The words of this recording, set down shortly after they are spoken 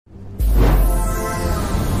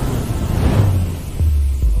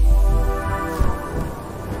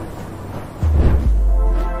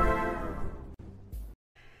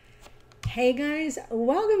Hey guys,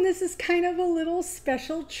 welcome. This is kind of a little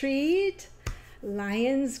special treat.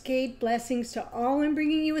 Lionsgate blessings to all. I'm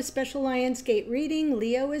bringing you a special Lionsgate reading.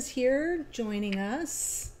 Leo is here joining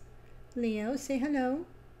us. Leo, say hello.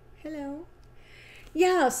 Hello.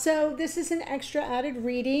 Yeah, so this is an extra added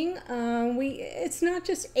reading. It's not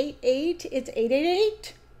just 88, it's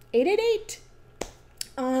 888.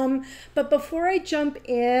 888. But before I jump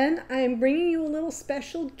in, I'm bringing you a little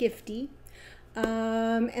special gifty.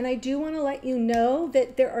 And I do want to let you know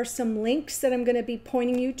that there are some links that I'm going to be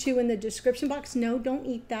pointing you to in the description box. No, don't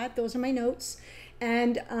eat that. Those are my notes.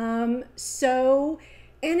 And and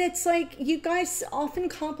it's like you guys often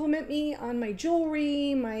compliment me on my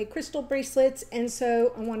jewelry, my crystal bracelets. And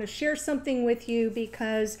so I want to share something with you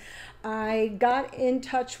because I got in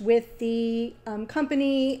touch with the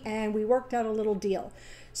company and we worked out a little deal.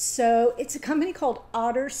 So it's a company called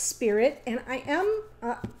Otter Spirit, and I am...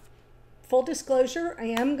 full disclosure, I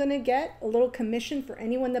am going to get a little commission for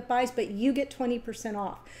anyone that buys, but you get 20%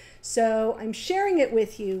 off. So I'm sharing it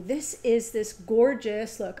with you. This is this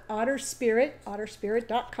gorgeous, look, Otter Spirit,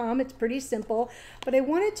 otterspirit.com. It's pretty simple, but I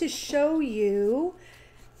wanted to show you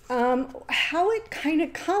how it kind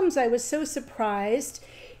of comes. I was so surprised.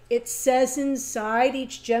 It says inside,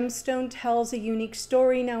 each gemstone tells a unique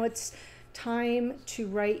story. Now it's time to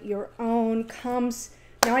write your own.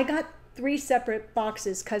 Now I got 3 separate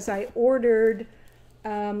boxes because I ordered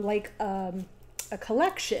a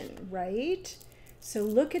collection, right? So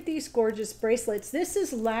look at these gorgeous bracelets. This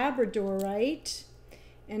is Labradorite.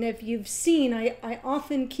 And if you've seen, I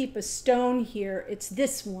often keep a stone here. It's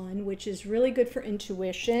this one, which is really good for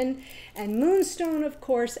intuition. And moonstone, of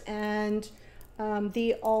course, and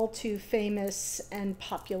the all too famous and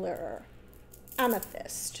popular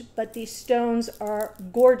amethyst. But these stones are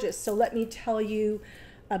gorgeous. So let me tell you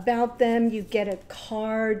about them. You get a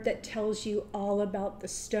card that tells you all about the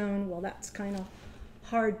stone. Well, that's kind of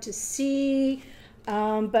hard to see,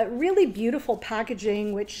 but really beautiful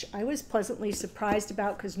packaging, which I was pleasantly surprised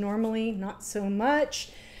about because normally not so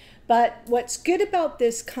much. But what's good about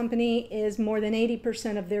this company is more than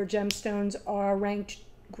 80% of their gemstones are ranked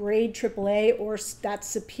grade AAA or that's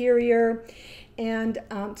superior, and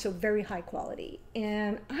so very high quality.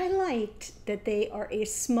 And I liked that they are a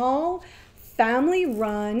small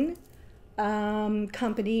family-run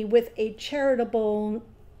company with a charitable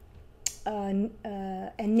and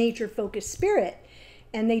nature-focused spirit,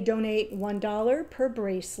 and they donate $1 per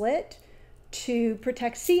bracelet to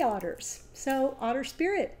protect sea otters. So Otter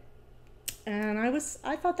Spirit, and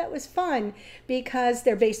I thought that was fun because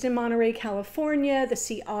they're based in Monterey, California. The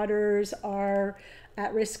sea otters are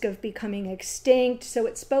at risk of becoming extinct, so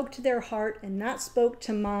it spoke to their heart and that spoke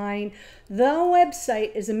to mine. The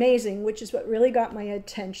website is amazing, which is what really got my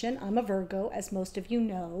attention. I'm a Virgo, as most of you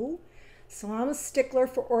know, so I'm a stickler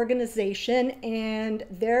for organization, and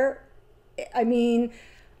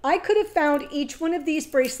I could have found each one of these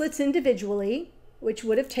bracelets individually, which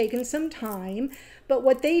would have taken some time, but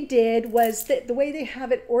what they did was that the way they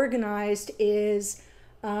have it organized is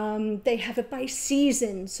they have it by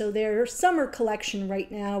season. So their summer collection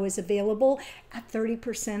right now is available at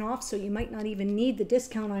 30% off. So you might not even need the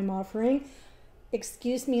discount I'm offering.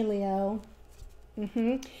 Excuse me, Leo.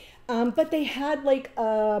 But they had like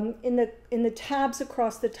in the tabs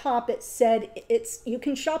across the top, it said you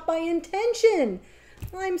can shop by intention.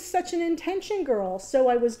 I'm such an intention girl. So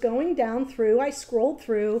I was going down through, I scrolled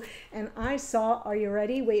through, and I saw, are you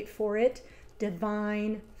ready? Wait for it.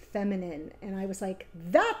 Divine Feminine, and I was like,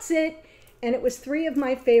 that's it. And it was 3 of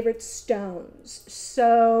my favorite stones.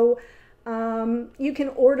 So you can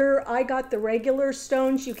order, I got the regular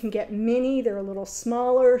stones, you can get mini, they're a little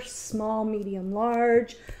smaller, small, medium,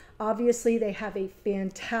 large. Obviously they have a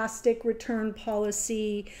fantastic return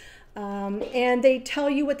policy, and they tell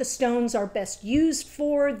you what the stones are best used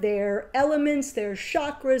for, their elements, their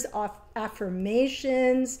chakras,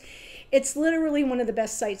 affirmations. It's literally one of the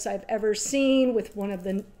best sites I've ever seen, with one of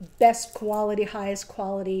the best quality, highest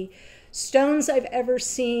quality stones I've ever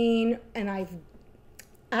seen. And I've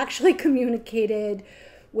actually communicated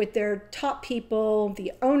with their top people.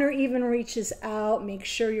 The owner even reaches out, make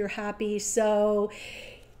sure you're happy. So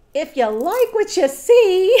if you like what you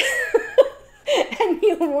see and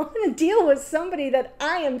you want to deal with somebody that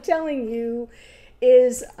I am telling you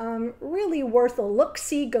is really worth a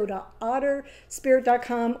look-see, go to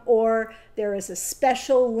otterspirit.com, or there is a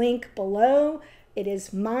special link below. It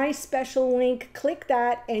is my special link. Click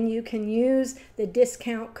that and you can use the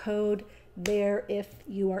discount code there if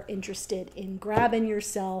you are interested in grabbing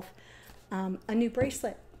yourself a new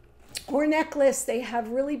bracelet or necklace. They have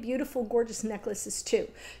really beautiful, gorgeous necklaces too.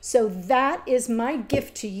 So that is my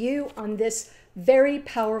gift to you on this Very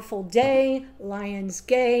powerful day, Lion's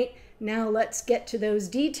Gate. Now let's get to those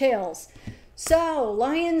details. So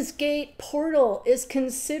Lion's Gate portal is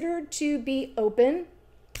considered to be open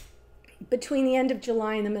between the end of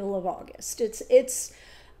July and the middle of August. It's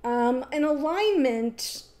an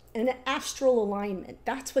alignment, an astral alignment.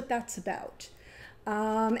 That's what that's about.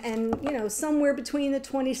 And, you know, somewhere between the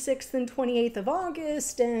 26th and 28th of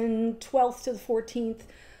August and 12th to the 14th,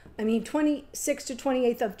 26th to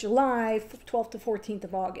 28th of July, 12th to 14th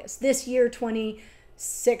of August. This year,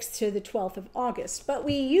 26th to the 12th of August. But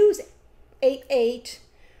we use 88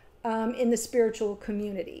 in the spiritual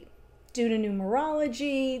community. Due to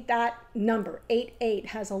numerology, that number, 88,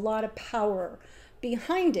 has a lot of power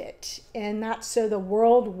behind it. And that's so the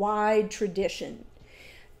worldwide tradition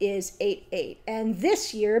is 88. And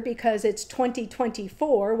this year, because it's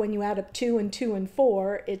 2024, when you add up 2 and 2 and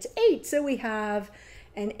 4, it's 8. So we have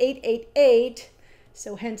an 888.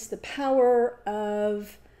 So hence the power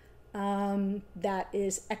of that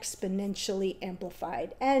is exponentially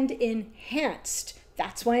amplified and enhanced.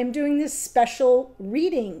 That's why I'm doing this special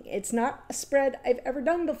reading. It's not a spread I've ever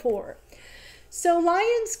done before. So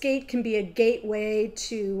Lion's Gate can be a gateway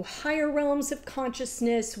to higher realms of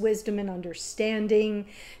consciousness, wisdom, and understanding.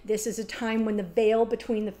 This is a time when the veil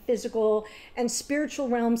between the physical and spiritual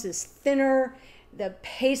realms is thinner. The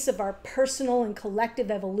pace of our personal and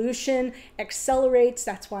collective evolution accelerates.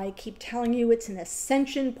 That's why I keep telling you it's an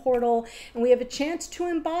ascension portal, and we have a chance to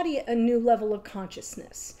embody a new level of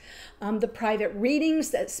consciousness. The private readings,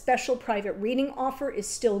 that special private reading offer is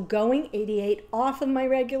still going, 88 off of my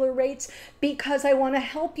regular rates, because I want to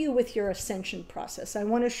help you with your ascension process. I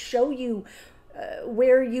want to show you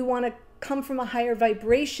where you want to come from a higher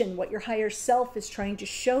vibration, what your higher self is trying to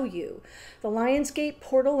show you. The Lion's Gate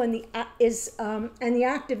portal and the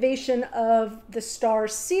activation of the star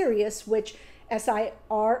Sirius, which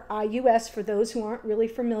S-I-R-I-U-S for those who aren't really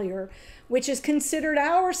familiar, which is considered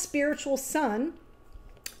our spiritual sun,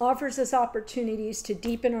 offers us opportunities to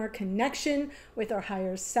deepen our connection with our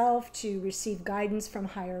higher self, to receive guidance from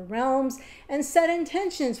higher realms, and set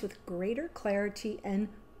intentions with greater clarity and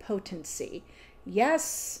potency.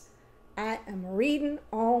 Yes, I am reading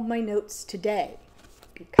all my notes today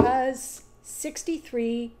because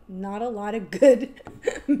 63, not a lot of good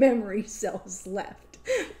memory cells left.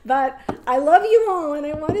 But I love you all, and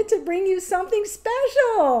I wanted to bring you something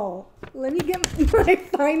special. Let me get my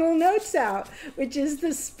final notes out, which is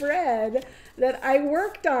the spread that I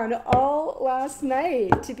worked on all last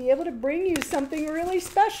night to be able to bring you something really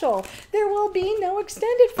special. There will be no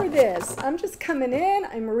extended for this. I'm just coming in,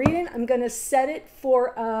 I'm reading, I'm going to set it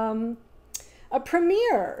for a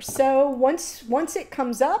premiere. So once it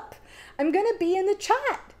comes up, I'm going to be in the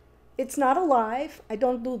chat. It's not a live. I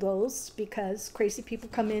don't do those because crazy people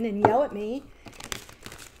come in and yell at me.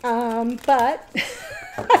 But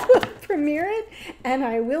I will premiere it, and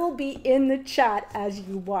I will be in the chat as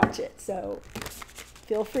you watch it. So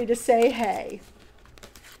feel free to say hey.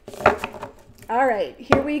 All right,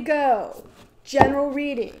 here we go. General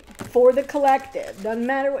reading for the collective. Doesn't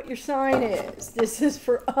matter what your sign is. This is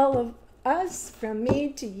for all of us, from me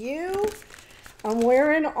to you. I'm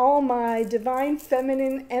wearing all my divine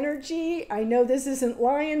feminine energy. I know this isn't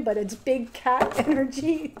lion, but it's big cat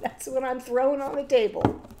energy. That's what I'm throwing on the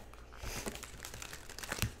table.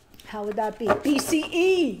 How would that be?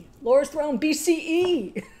 BCE. Laura's throwing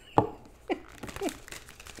BCE.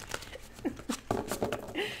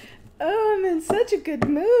 Oh, I'm in such a good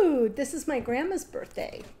mood. This is my grandma's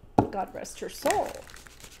birthday. God rest her soul.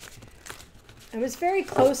 I was very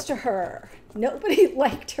close to her. Nobody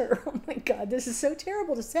liked her. Oh my God, this is so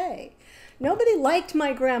terrible to say. Nobody liked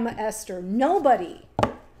my grandma Esther. Nobody.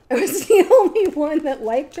 I was the only one that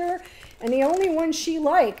liked her, and the only one she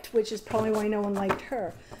liked, which is probably why no one liked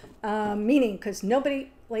her. Meaning, because nobody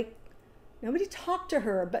talked to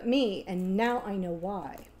her but me, and now I know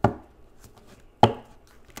why.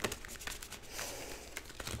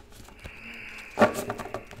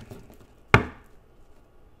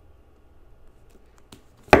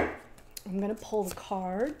 I'm going to pull the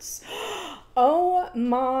cards. Oh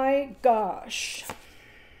my gosh.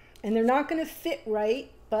 And they're not going to fit right,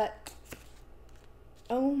 but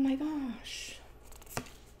oh my gosh.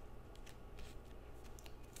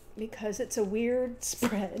 Because it's a weird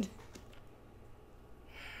spread.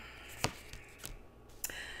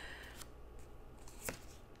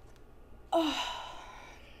 Oh.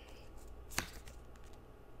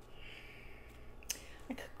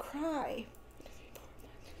 I could cry.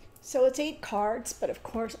 So it's 8 cards, but of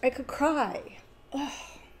course I could cry. Oh,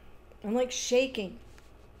 I'm like shaking.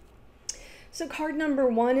 So card number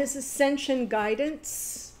 1 is Ascension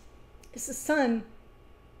Guidance. It's the sun.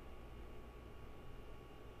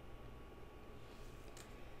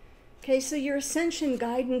 Okay, so your ascension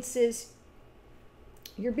guidance is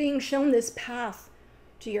you're being shown this path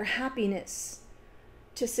to your happiness,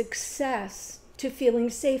 to success, to feeling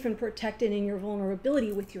safe and protected in your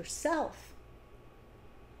vulnerability with yourself.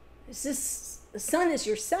 The sun is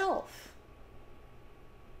yourself.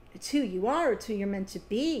 It's who you are. It's who you're meant to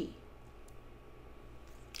be.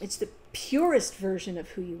 It's the purest version of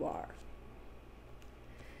who you are.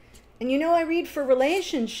 And you know, I read for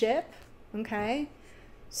relationship, okay?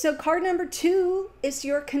 So card number 2 is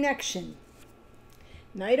your connection.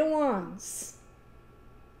 Knight of Wands.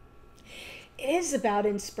 It is about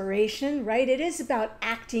inspiration, right? It is about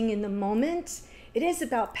acting in the moment. It is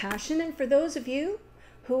about passion. And for those of you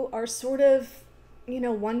who are sort of, you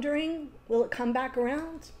know, wondering, will it come back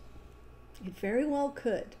around? It very well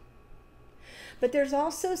could. But there's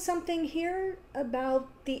also something here about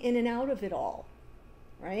the in and out of it all,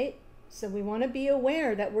 right? So we want to be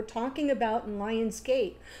aware that we're talking about in Lion's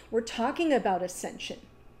Gate, we're talking about ascension.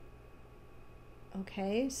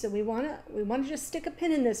 Okay, so we want to just stick a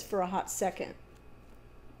pin in this for a hot second.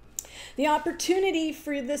 The opportunity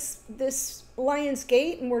for this Lion's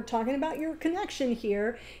Gate, and we're talking about your connection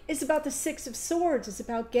here, is about the Six of Swords. It's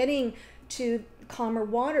about getting to calmer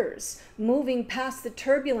waters, moving past the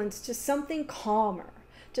turbulence to something calmer,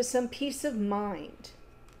 to some peace of mind.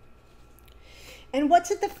 And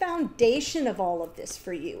what's at the foundation of all of this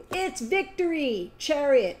for you? It's victory,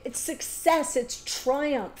 Chariot. It's success. It's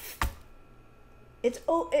triumph.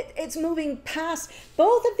 It's moving past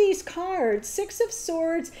both of these cards. Six of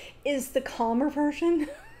Swords is the calmer version,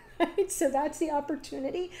 right? So that's the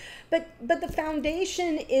opportunity. But the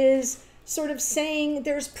foundation is sort of saying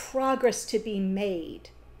there's progress to be made.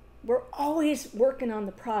 We're always working on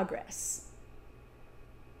the progress.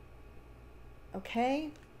 Okay?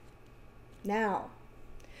 Now,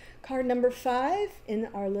 card number 5 in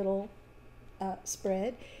our little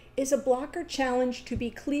spread is a blocker challenge to be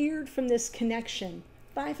cleared from this connection.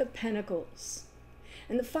 5 of Pentacles.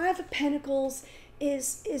 And the 5 of Pentacles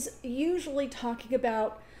is usually talking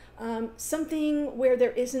about something where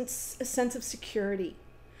there isn't a sense of security,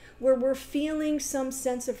 where we're feeling some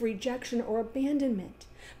sense of rejection or abandonment.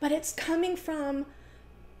 But it's coming from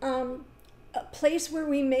a place where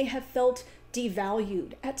we may have felt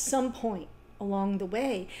devalued at some point along the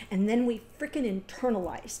way, and then we freaking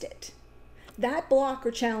internalized it. That block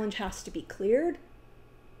or challenge has to be cleared,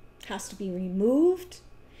 has to be removed,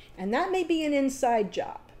 and that may be an inside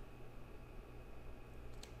job.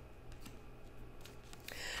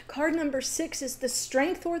 Card number 6 is the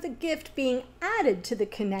strength or the gift being added to the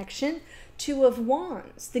connection. 2 of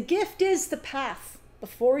Wands. The gift is the path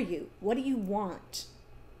before you. What do you want?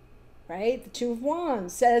 Right? The 2 of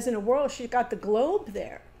Wands says in a world, she's got the globe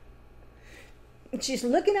there. And she's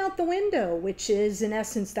looking out the window, which is in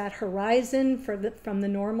essence that horizon from the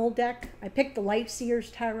normal deck. I picked the Light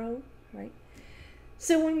Seers Tarot, right?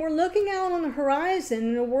 So when we're looking out on the horizon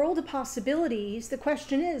in a world of possibilities, the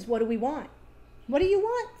question is, what do we want? What do you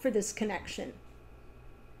want for this connection?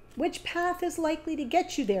 Which path is likely to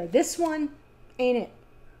get you there? This one, ain't it?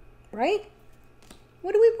 Right?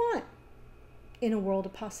 What do we want in a world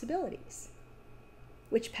of possibilities?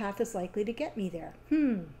 Which path is likely to get me there?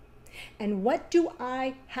 And what do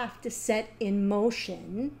I have to set in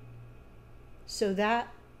motion so that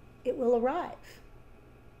it will arrive?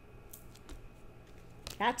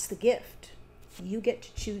 That's the gift. You get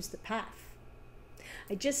to choose the path.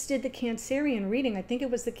 I just did the Cancerian reading. I think it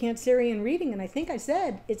was the Cancerian reading, and I think I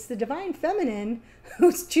said it's the Divine Feminine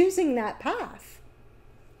who's choosing that path.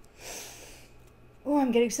 Oh,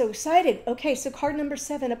 I'm getting so excited. Okay, so card number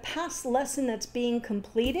 7, a past lesson that's being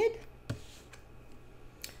completed.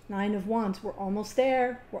 9 of Wands, we're almost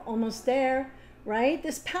there. We're almost there, right?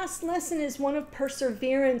 This past lesson is one of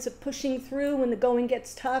perseverance, of pushing through when the going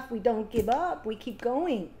gets tough. We don't give up. We keep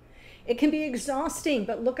going. It can be exhausting,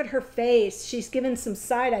 but look at her face. She's given some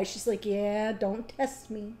side eye. She's like, yeah, don't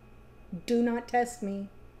test me. Do not test me.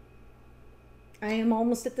 I am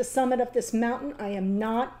almost at the summit of this mountain. I am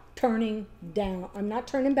not turning down. I'm not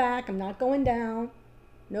turning back. I'm not going down.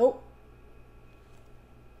 Nope.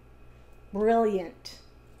 Brilliant.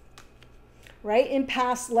 Right? In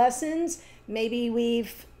past lessons, maybe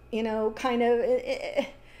we've, kind of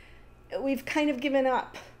given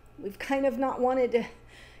up. We've kind of not wanted to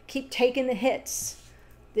keep taking the hits.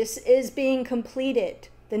 This is being completed.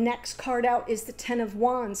 The next card out is the 10 of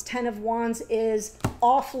Wands. 10 of Wands is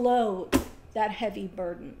offload that heavy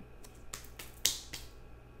burden.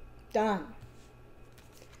 Done.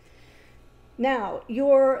 Now,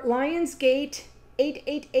 your Lion's Gate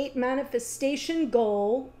 888 manifestation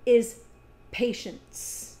goal is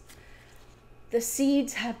patience. The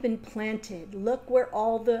seeds have been planted. Look where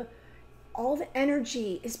all the All the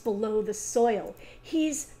energy is below the soil.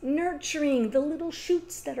 He's nurturing the little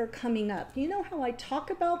shoots that are coming up. You know how I talk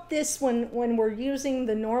about this when we're using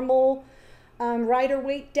the normal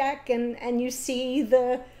Rider-Waite deck, and you see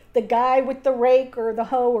the guy with the rake or the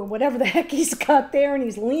hoe or whatever the heck he's got there, and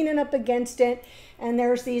he's leaning up against it, and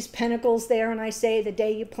there's these pinnacles there, and I say the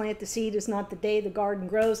day you plant the seed is not the day the garden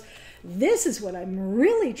grows. This is what I'm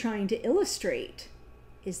really trying to illustrate,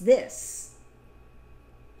 is this.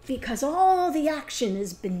 Because all the action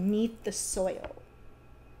is beneath the soil,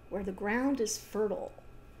 where the ground is fertile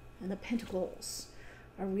and the pentacles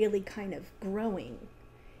are really kind of growing.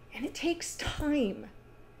 And it takes time,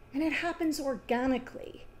 and it happens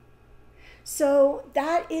organically. So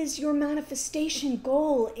that is your manifestation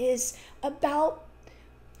goal, is about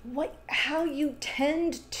how you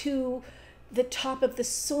tend to the top of the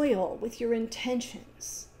soil with your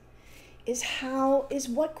intentions, is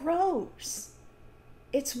what grows.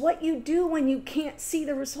 It's what you do when you can't see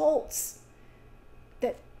the results.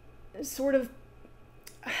 That sort of,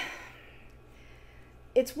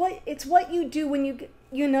 it's what you do when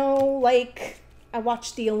you know, like, I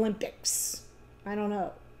watched the Olympics. I don't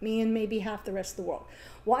know, me and maybe half the rest of the world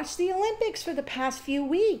watched the Olympics for the past few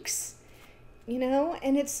weeks, you know,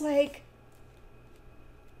 and it's like,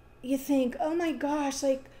 you think, oh my gosh,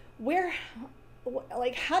 like,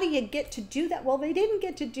 how do you get to do that? Well, they didn't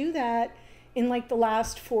get to do that in like the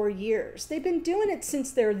last 4 years. They've been doing it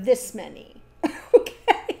since they're this many.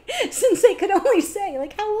 Okay, since they could only say,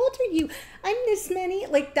 like, how old are you? I'm this many.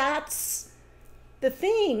 Like, that's the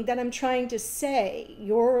thing that I'm trying to say.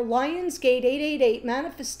 Your Lionsgate 888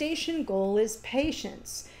 manifestation goal is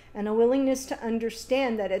patience and a willingness to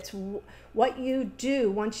understand that it's what you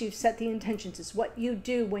do once you've set the intentions. It's what you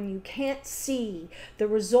do when you can't see the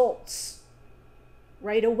results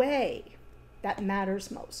right away that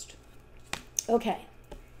matters most. Okay.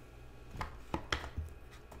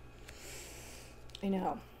 I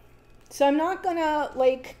know. So I'm not gonna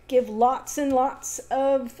like give lots and lots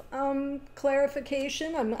of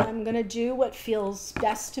clarification. I'm gonna do what feels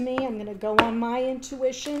best to me. I'm gonna go on my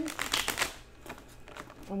intuition.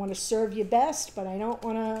 I want to serve you best, but I don't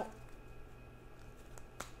want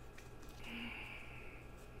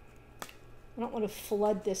to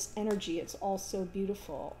flood this energy. It's all so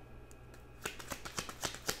beautiful.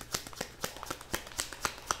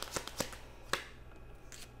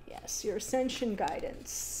 Yes, your ascension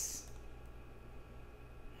guidance.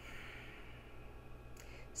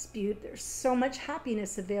 It's beautiful. There's so much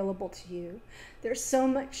happiness available to you. There's so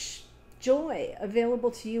much joy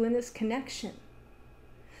available to you in this connection.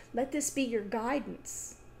 Let this be your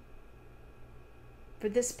guidance for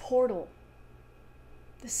this portal.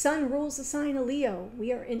 The sun rules the sign of Leo.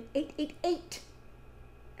 We are in 888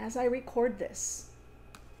 as I record this.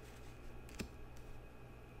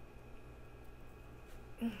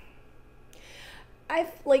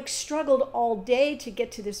 I've like struggled all day to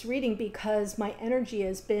get to this reading because my energy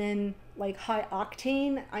has been like high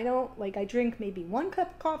octane. I drink maybe 1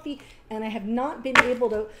 cup of coffee and I have not been able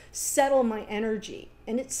to settle my energy.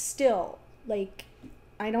 And it's still like,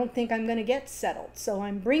 I don't think I'm going to get settled. So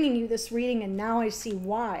I'm bringing you this reading and now I see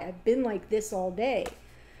why. I've been like this all day.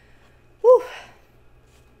 Whew.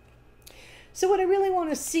 So what I really want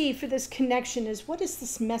to see for this connection is, what is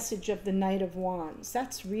this message of the Knight of Wands?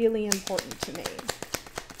 That's really important to me.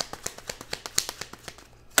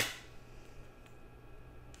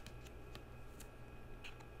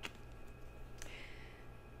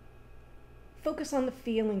 Focus on the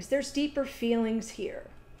feelings. There's deeper feelings here.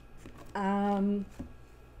 The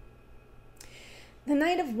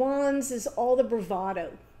Knight of Wands is all the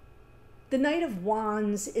bravado. The Knight of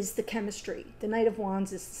Wands is the chemistry. The Knight of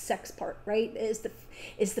Wands is the sex part, right? Is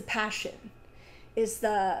the passion. Is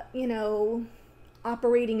the, you know,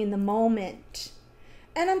 operating in the moment.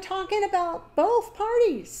 And I'm talking about both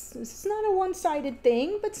parties. This is not a one-sided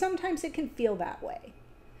thing, but sometimes it can feel that way.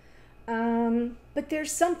 But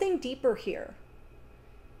there's something deeper here.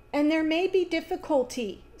 And there may be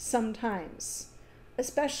difficulty sometimes,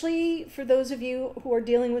 especially for those of you who are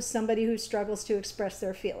dealing with somebody who struggles to express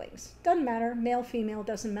their feelings. Doesn't matter, male, female,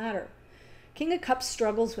 doesn't matter. King of Cups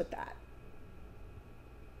struggles with that.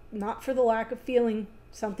 Not for the lack of feeling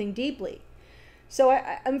something deeply. So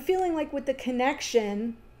I'm feeling like with the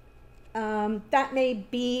connection, that may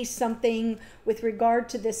be something with regard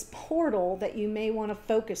to this portal that you may want to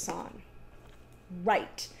focus on.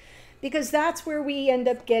 Right. Because that's where we end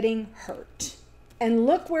up getting hurt. And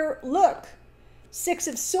look, 6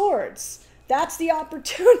 of Swords. That's the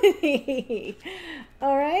opportunity.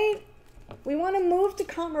 All right? We want to move to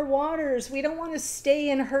calmer waters. We don't want to stay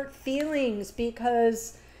in hurt feelings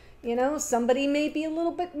because, You know, somebody may be a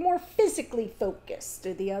little bit more physically focused,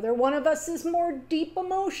 or the other one of us is more deep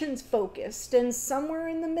emotions focused, and somewhere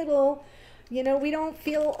in the middle, you know, we don't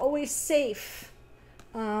feel always safe.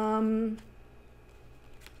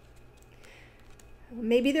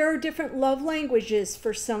 Maybe there are different love languages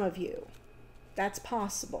for some of you. That's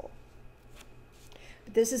possible.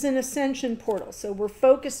 But this is an ascension portal, so we're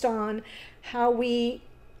focused on how we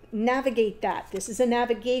navigate that. This is a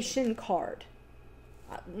navigation card.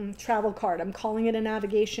 Travel card. I'm calling it a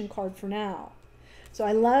navigation card for now. So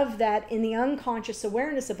I love that in the unconscious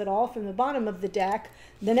awareness of it all from the bottom of the deck,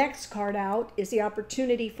 the next card out is the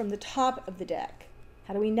opportunity from the top of the deck.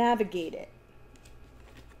 How do we navigate it?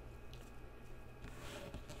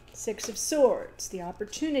 Six of Swords, the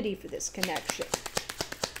opportunity for this connection.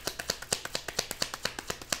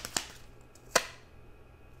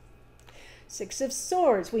 Six of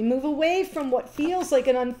Swords, we move away from what feels like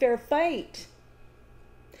an unfair fight.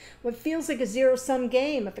 What feels like a zero-sum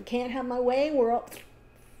game. If I can't have my way, we're all,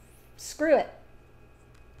 screw it.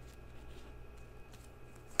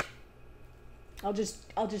 I'll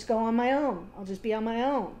just go on my own. I'll just be on my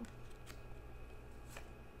own.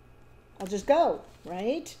 I'll just go,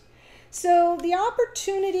 right? So the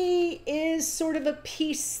opportunity is sort of a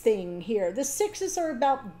peace thing here. The sixes are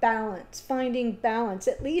about balance, finding balance,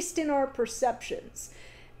 at least in our perceptions,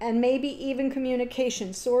 and maybe even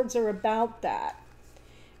communication. Swords are about that.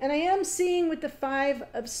 And I am seeing with the Five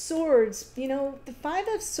of Swords, you know, the Five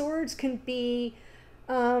of Swords can be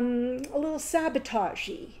a little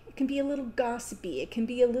sabotagey. It can be a little gossipy. It can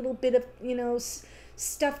be a little bit of, you know,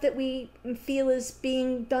 stuff that we feel is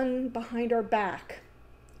being done behind our back.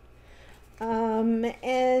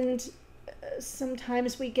 And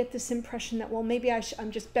sometimes we get this impression that, well, maybe I'm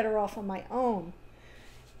just better off on my own.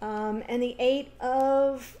 And the Eight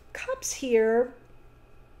of Cups here,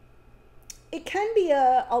 it can be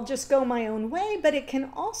I'll just go my own way, but it can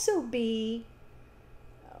also be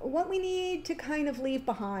what we need to kind of leave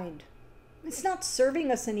behind. It's not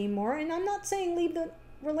serving us anymore, and I'm not saying leave the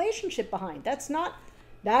relationship behind. That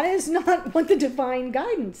is not what the divine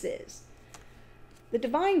guidance is. The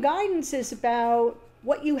divine guidance is about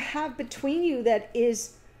what you have between you that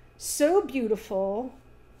is so beautiful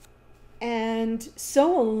and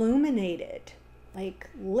so illuminated, like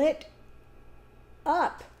lit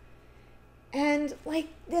up. And like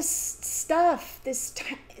this stuff, this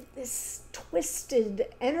twisted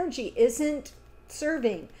energy isn't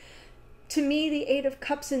serving. To me, the Eight of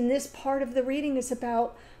Cups in this part of the reading is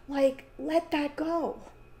about, like, let that go.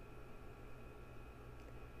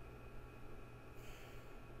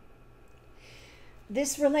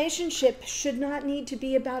 This relationship should not need to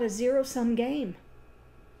be about a zero-sum game.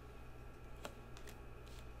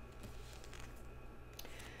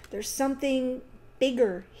 There's something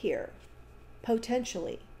bigger here,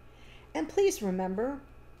 potentially. And please remember,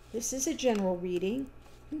 this is a general reading.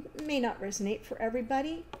 It may not resonate for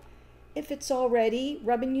everybody. If it's already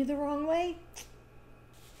rubbing you the wrong way,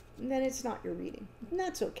 then it's not your reading. And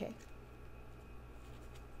that's okay.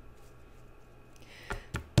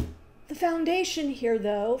 The foundation here,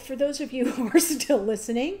 though, for those of you who are still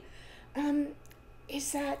listening,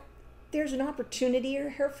 is that there's an opportunity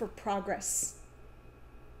here for progress.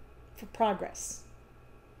 For progress.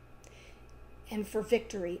 And for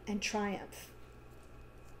victory and triumph.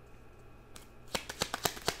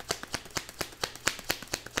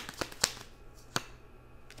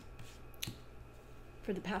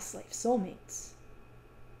 For the past life soulmates.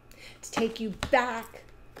 To take you back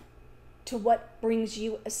to what brings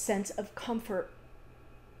you a sense of comfort,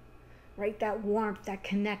 right? That warmth, that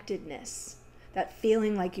connectedness, that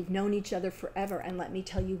feeling like you've known each other forever. And let me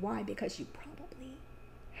tell you why, because you probably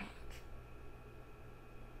have.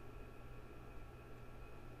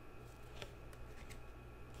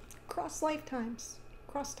 Across lifetimes,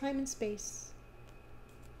 across time and space.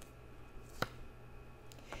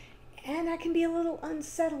 And that can be a little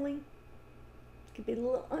unsettling. It can be a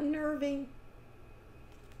little unnerving.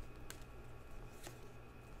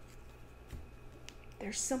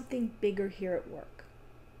 There's something bigger here at work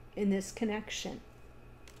in this connection.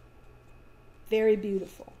 Very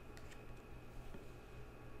beautiful.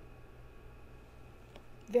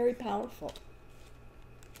 Very powerful.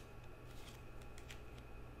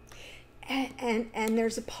 And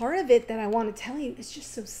there's a part of it that I want to tell you, it's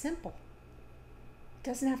just so simple. It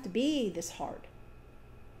doesn't have to be this hard.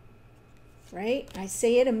 Right? I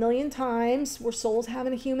say it a million times, we're souls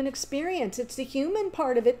having a human experience. It's the human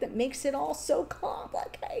part of it that makes it all so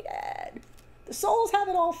complicated. The souls have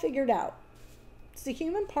it all figured out. It's the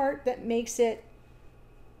human part that makes it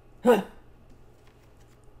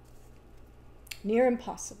near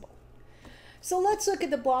impossible. So let's look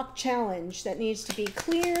at the block challenge that needs to be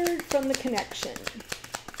cleared from the connection.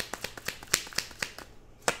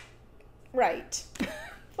 Right.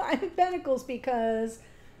 Five of Pentacles, because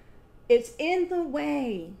it's in the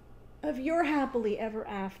way of your happily ever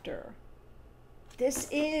after. This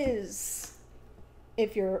is,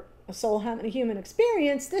 if you're a soul having a human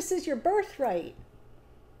experience, this is your birthright.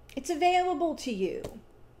 It's available to you.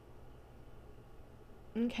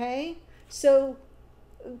 Okay? So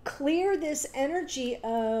clear this energy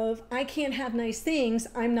of, I can't have nice things,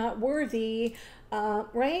 I'm not worthy,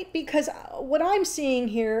 right? Because what I'm seeing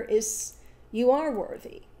here is you are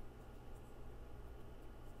worthy.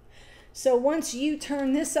 So once you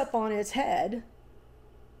turn this up on its head,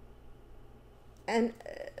 and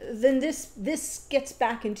then this gets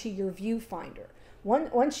back into your viewfinder.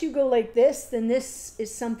 Once you go like this, then this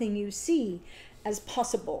is something you see as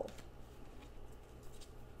possible.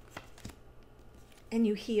 And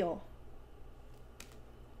you heal.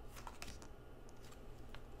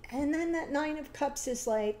 And then that Nine of Cups is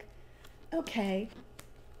like, okay,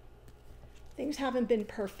 things haven't been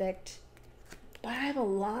perfect, but I have a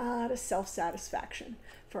lot of self-satisfaction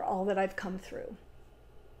for all that I've come through.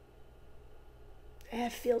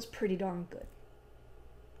 It feels pretty darn good.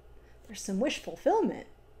 There's some wish fulfillment,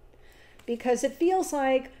 because it feels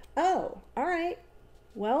like, oh, all right,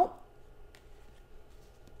 well,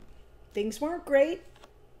 things weren't great,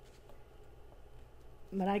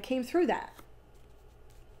 but I came through that.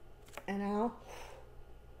 And now,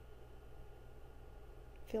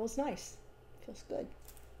 feels nice, feels good.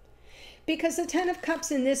 Because the Ten of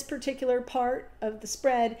Cups in this particular part of the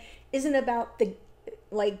spread isn't about the,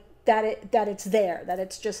 like, that it's there, that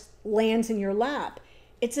it's just lands in your lap.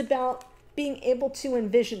 It's about being able to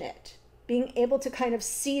envision it, being able to kind of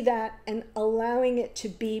see that and allowing it to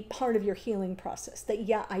be part of your healing process. That,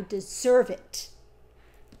 yeah, I deserve it.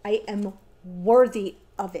 I am worthy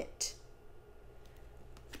of it.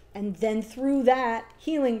 And then through that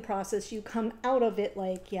healing process, you come out of it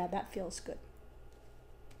like, yeah, that feels good.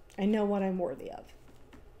 I know what I'm worthy of.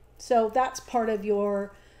 So that's part of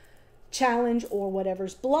your challenge, or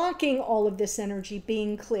whatever's blocking all of this energy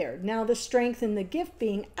being cleared. Now the strength and the gift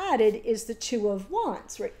being added is the Two of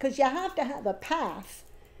Wands, right? Because you have to have a path,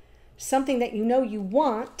 something that you know you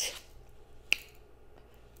want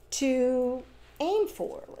to aim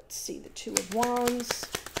for. Let's see, the Two of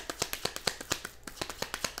Wands.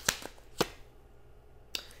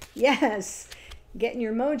 Yes, getting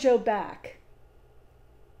your mojo back.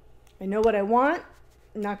 I know what I want.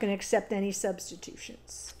 I'm not going to accept any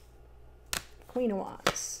substitutions. Queen of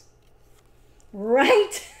Wands.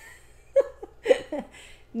 Right?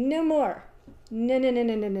 No more. No, no, no,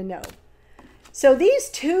 no, no, no, no. So these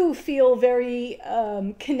two feel very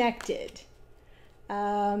connected.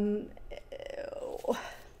 Almost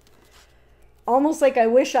like I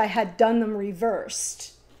wish I had done them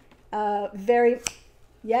reversed.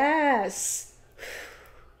 Yes.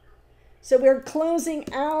 So we're closing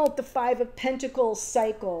out the Five of Pentacles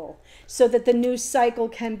cycle so that the new cycle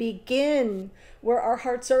can begin, where our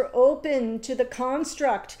hearts are open to the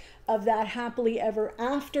construct of that happily ever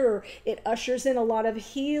after. It ushers in a lot of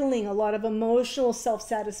healing, a lot of emotional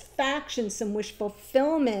self-satisfaction, some wish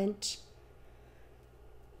fulfillment.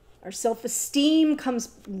 Our self-esteem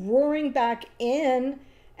comes roaring back in,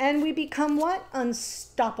 and we become what?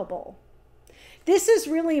 Unstoppable. This is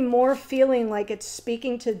really more feeling like it's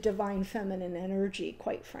speaking to divine feminine energy,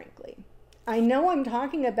 quite frankly. I know I'm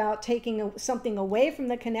talking about taking something away from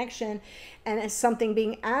the connection and as something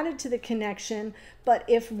being added to the connection, but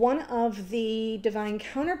if one of the divine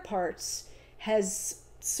counterparts has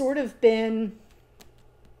sort of been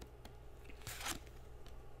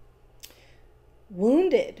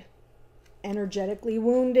wounded, energetically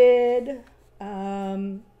wounded,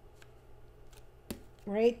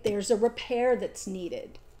 right? There's a repair that's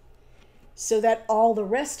needed so that all the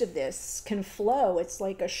rest of this can flow. It's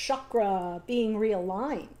like a chakra being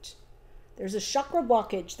realigned. There's a chakra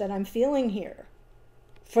blockage that I'm feeling here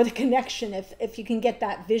for the connection. If you can get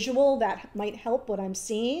that visual, that might help what I'm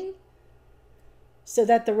seeing, so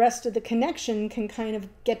that the rest of the connection can kind of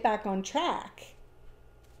get back on track.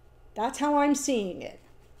 That's how I'm seeing it.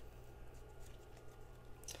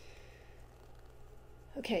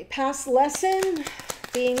 Okay, past lesson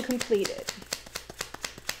being completed.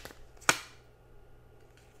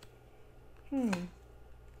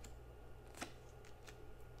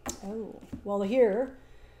 Oh, well here,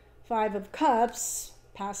 Five of Cups,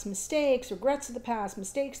 past mistakes, regrets of the past,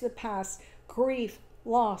 mistakes of the past, grief,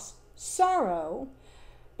 loss, sorrow.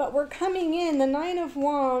 But we're coming in, the Nine of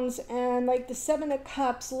Wands and like the Seven of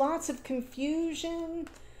Cups, lots of confusion,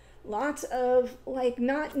 Lots of like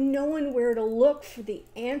not knowing where to look for the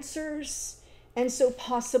answers, and so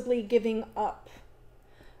possibly giving up,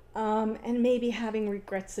 and maybe having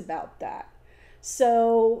regrets about that.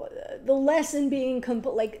 So the lesson being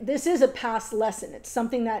like this is a past lesson. It's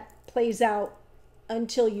something that plays out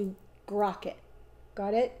until you grok it.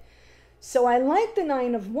 Got it? So I like the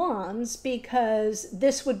Nine of Wands because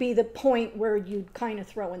this would be the point where you'd kind of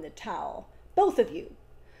throw in the towel. Both of you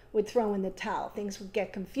would throw in the towel. Things would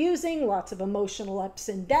get confusing, lots of emotional ups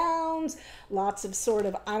and downs, lots of sort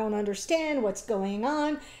of, I don't understand what's going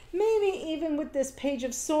on. Maybe even with this Page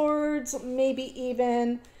of Swords, maybe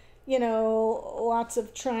even, you know, lots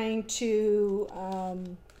of trying to,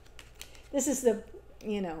 this is the,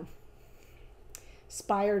 you know,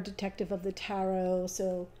 Spire Detective of the Tarot,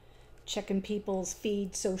 so checking people's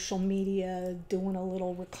feed, social media, doing a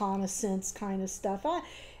little reconnaissance kind of stuff.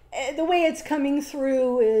 The way it's coming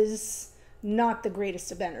through is not the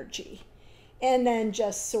greatest of energy. And then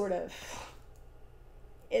just sort of,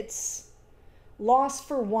 it's loss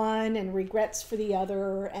for one and regrets for the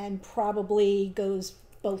other, and probably goes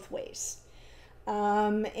both ways.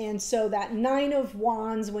 And so that Nine of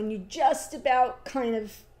Wands, when you just about kind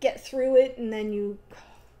of get through it and then you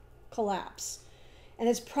collapse. And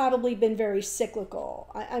it's probably been very cyclical.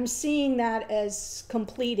 I'm seeing that as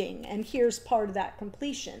completing, and here's part of that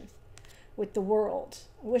completion with the World.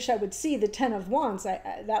 I wish I would see the Ten of Wands.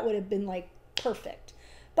 That would have been like perfect.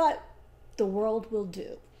 But the World will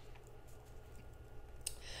do.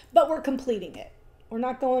 But we're completing it. We're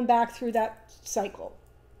not going back through that cycle.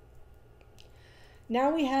 Now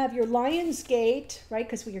we have your Lion's Gate, right?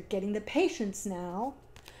 Because we are getting the patience now.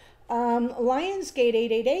 Lion's Gate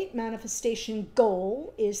 888 manifestation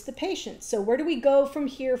goal is the patience. So where do we go from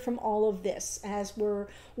here from all of this? As we're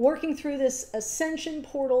working through this, ascension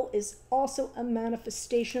portal is also a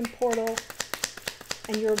manifestation portal,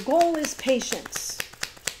 and your goal is patience.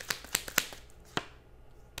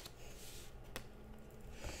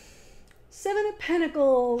 Seven of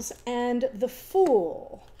Pentacles and the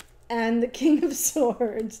Fool and the King of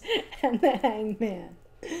Swords and the Hangman.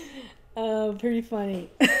 Oh, pretty funny.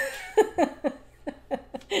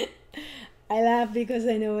 I laugh because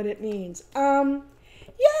I know what it means.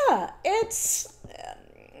 Yeah, it's,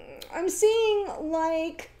 I'm seeing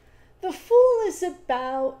like the Fool is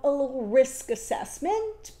about a little risk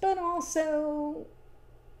assessment, but also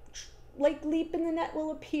like leap in the net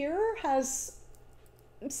will appear, has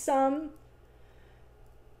some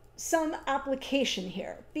application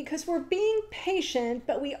here, because we're being patient,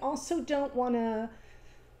 but we also don't want to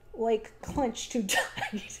like clench too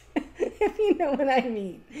tight, if you know what I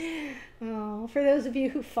mean. Oh, for those of you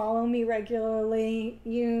who follow me regularly,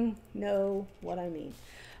 you know what I mean.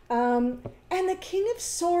 And the King of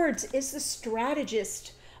Swords is the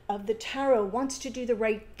strategist of the tarot, wants to do the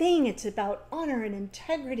right thing. It's about honor and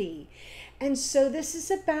integrity. And so this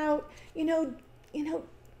is about, you know,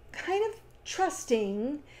 kind of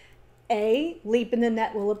trusting. A leap in the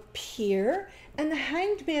net will appear, and the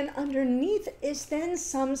Hanged Man underneath is then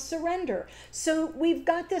some surrender. So we've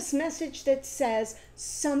got this message that says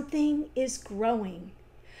something is growing.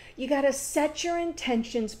 You got to set your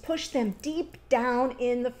intentions, push them deep down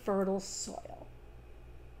in the fertile soil.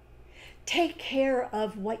 Take care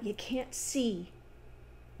of what you can't see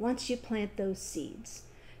once you plant those seeds.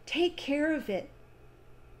 Take care of it.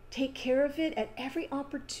 Take care of it at every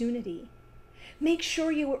opportunity. Make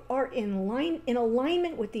sure you are in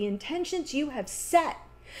alignment with the intentions you have set.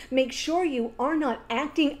 Make sure you are not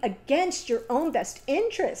acting against your own best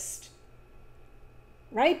interest,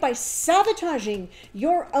 right? By sabotaging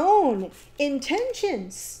your own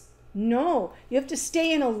intentions. No, you have to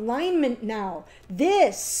stay in alignment now.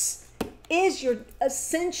 This is your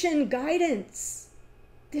ascension guidance.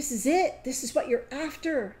 This is it. This is what you're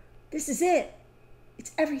after. This is it.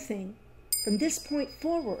 It's everything from this point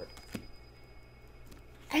forward.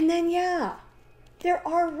 And then, yeah, there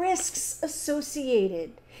are risks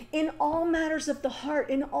associated in all matters of the heart,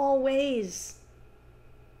 in all ways.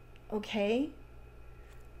 Okay?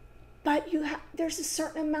 But there's a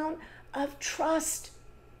certain amount of trust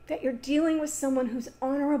that you're dealing with someone who's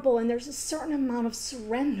honorable, and there's a certain amount of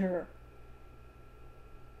surrender,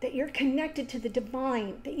 that you're connected to the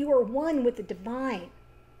divine, that you are one with the divine,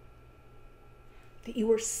 that you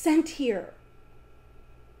were sent here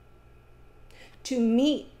to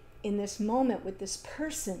meet in this moment with this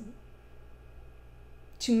person,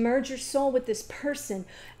 to merge your soul with this person,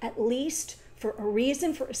 at least for a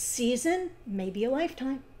reason, for a season, maybe a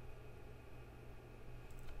lifetime.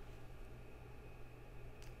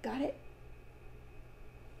 Got it?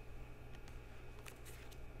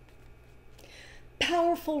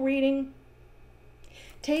 Powerful reading.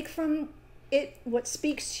 Take from it what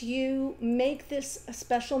speaks to you. Make this a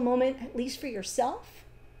special moment, at least for yourself.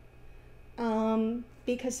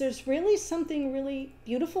 Because there's really something really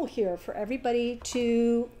beautiful here for everybody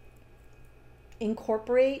to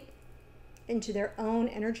incorporate into their own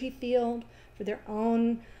energy field, for their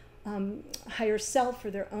own higher self,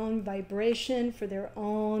 for their own vibration, for their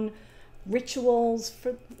own rituals,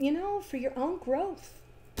 for, you know, for your own growth.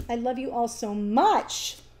 I love you all so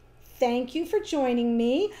much. Thank you for joining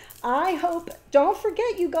me. I hope, don't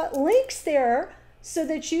forget, you got links there so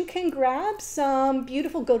that you can grab some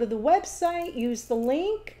beautiful, go to the website, use the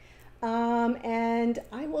link, and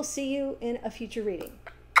I will see you in a future reading.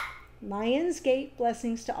 Lionsgate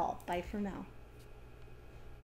blessings to all. Bye for now.